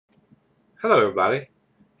Hello everybody,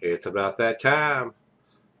 it's about that time.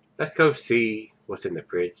 Let's go see what's in the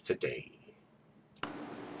fridge today.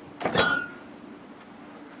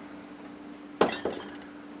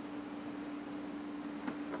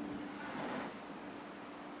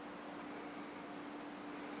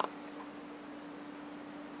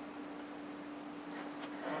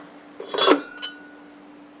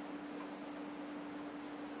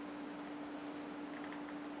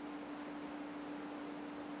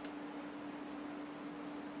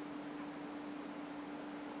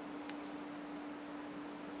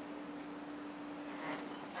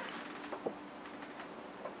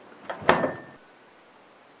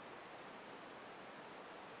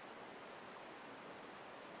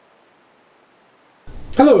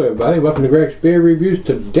 Hello everybody, welcome to Gregsbeerreviews.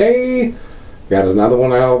 Today, got another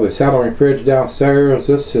one out of the celery fridge downstairs.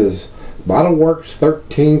 This is Bottleworks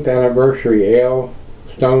 13th Anniversary Ale,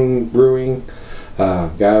 Stone Brewing.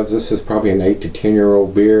 Guys, this is probably an 8 to 10 year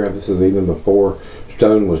old beer. This is even before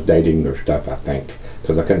Stone was dating their stuff, I think,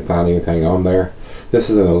 because I couldn't find anything on there. This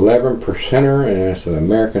is an 11%er and it's an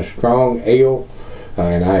American Strong Ale,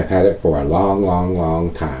 and I've had it for a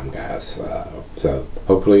long time, guys. So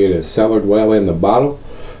hopefully it is cellared well in the bottle.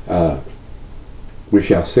 We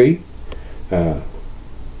shall see.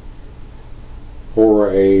 For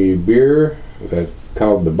a beer that's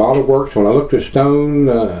called the Bottleworks, when I looked at Stone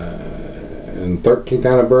and 13th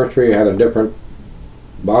anniversary, it had a different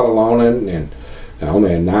bottle on it and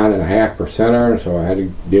only a 9.5%er, so I had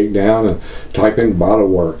to dig down and type in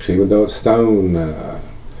Bottleworks, even though it's Stone.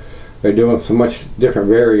 They're doing so much different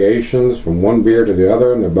variations from one beer to the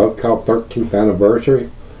other, and they're both called 13th anniversary.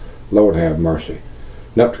 Lord have mercy.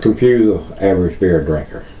 Enough to confuse the average beer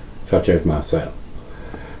drinker, such as myself.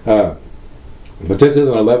 But this is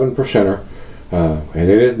an 11%er, and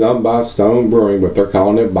it is done by Stone Brewing, but they're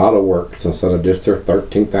calling it Bottleworks instead of just their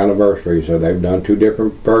 13th anniversary. So they've done two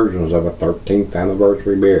different versions of a 13th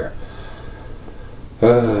anniversary beer.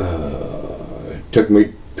 It took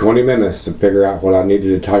me 20 minutes to figure out what I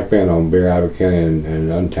needed to type in on Beer Advocate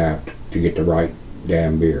and Untapped to get the right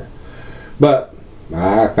damn beer. But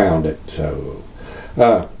I found it. So,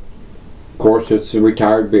 of course, it's a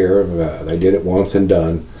retired beer. They did it once and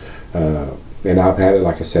done. And I've had it,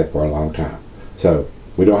 like I said, for a long time. So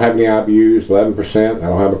we don't have any IBUs, 11%. I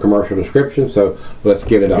don't have a commercial description, so let's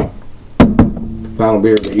get it on. Final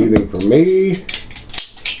beer of the evening for me.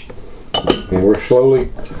 And we're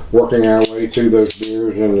slowly working our way through those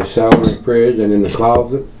beers in the celery fridge and in the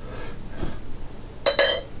closet.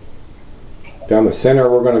 Down the center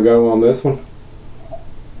we're going to go on this one.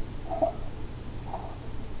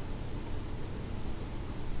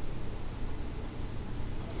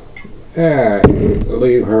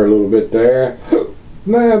 Leave her a little bit there.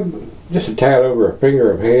 Just a tad over a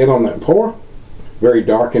finger of head on that pour. Very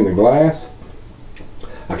dark in the glass.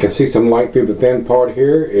 I can see some light through the thin part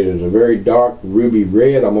here. It is a very dark ruby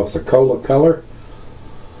red, almost a cola color.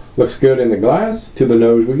 Looks good in the glass. To the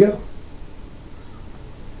nose we go.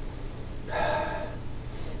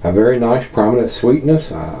 A very nice prominent sweetness,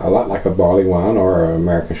 a lot like a barley wine or an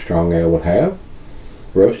American Strong Ale would have.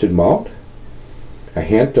 Roasted malt. A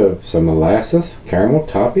hint of some molasses, caramel,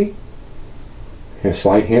 toffee, and a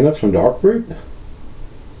slight hint of some dark fruit.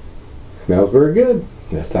 Smells very good.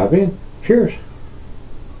 Let's dive in. Cheers.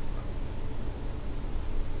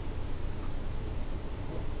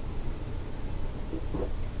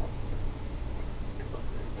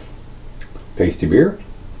 Tasty beer.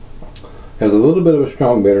 Has a little bit of a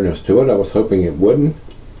strong bitterness to it. I was hoping it wouldn't,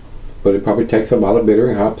 but it probably takes a lot of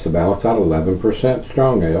bittering hops to balance out 11%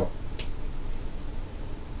 strong ale.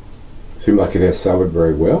 Seems like it has cellared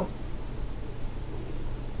very well.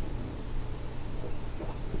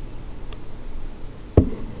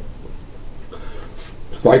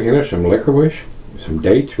 Slight hint of some licorice, some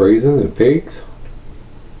dates, raisins, and figs.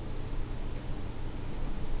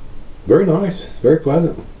 Very nice. It's very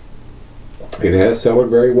pleasant. It has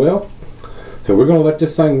cellared very well. So we're going to let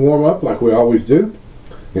this thing warm up like we always do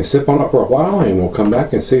and sip on it for a while, and we'll come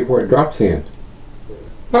back and see where it drops in.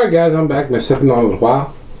 Alright guys, I'm back. Been sipping on it a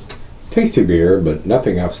while. Tasty beer, but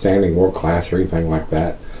nothing outstanding, world class or anything like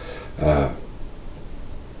that. I've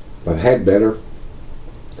had better,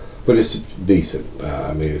 but it's decent.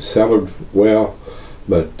 I mean, it's cellared well,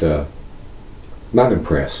 but not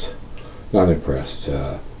impressed. Not impressed.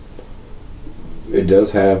 It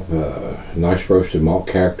does have nice roasted malt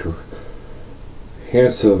character,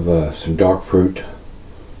 hints of some dark fruit, a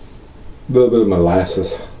little bit of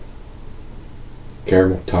molasses,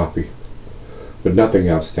 caramel, toffee, but nothing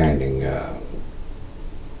outstanding.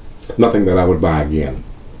 Nothing that I would buy again.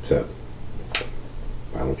 So,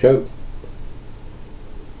 final choke.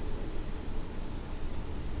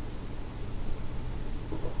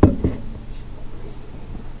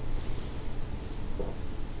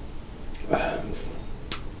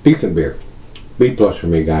 Decent beer. B plus for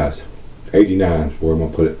me, guys. 89 is where I'm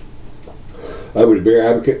going to put it. Over to Beer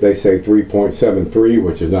Advocate, they say 3.73,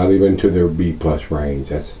 which is not even to their B plus range.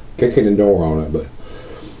 That's kicking the door on it, but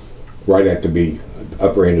right at the B,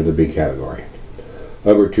 upper end of the B category.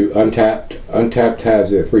 Over to Untapped. Untapped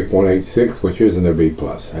has a 3.86, which is in their B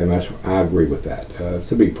plus, and I agree with that.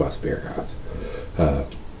 It's a B plus beer, guys. A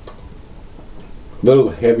little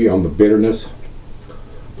heavy on the bitterness,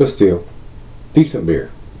 but still decent beer.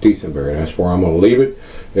 Decent beer, and that's where I'm going to leave it.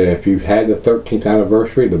 If you've had the 13th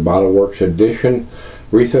anniversary, the Bottleworks edition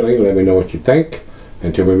recently, let me know what you think.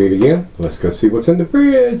 Until we meet again, let's go see what's in the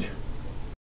fridge.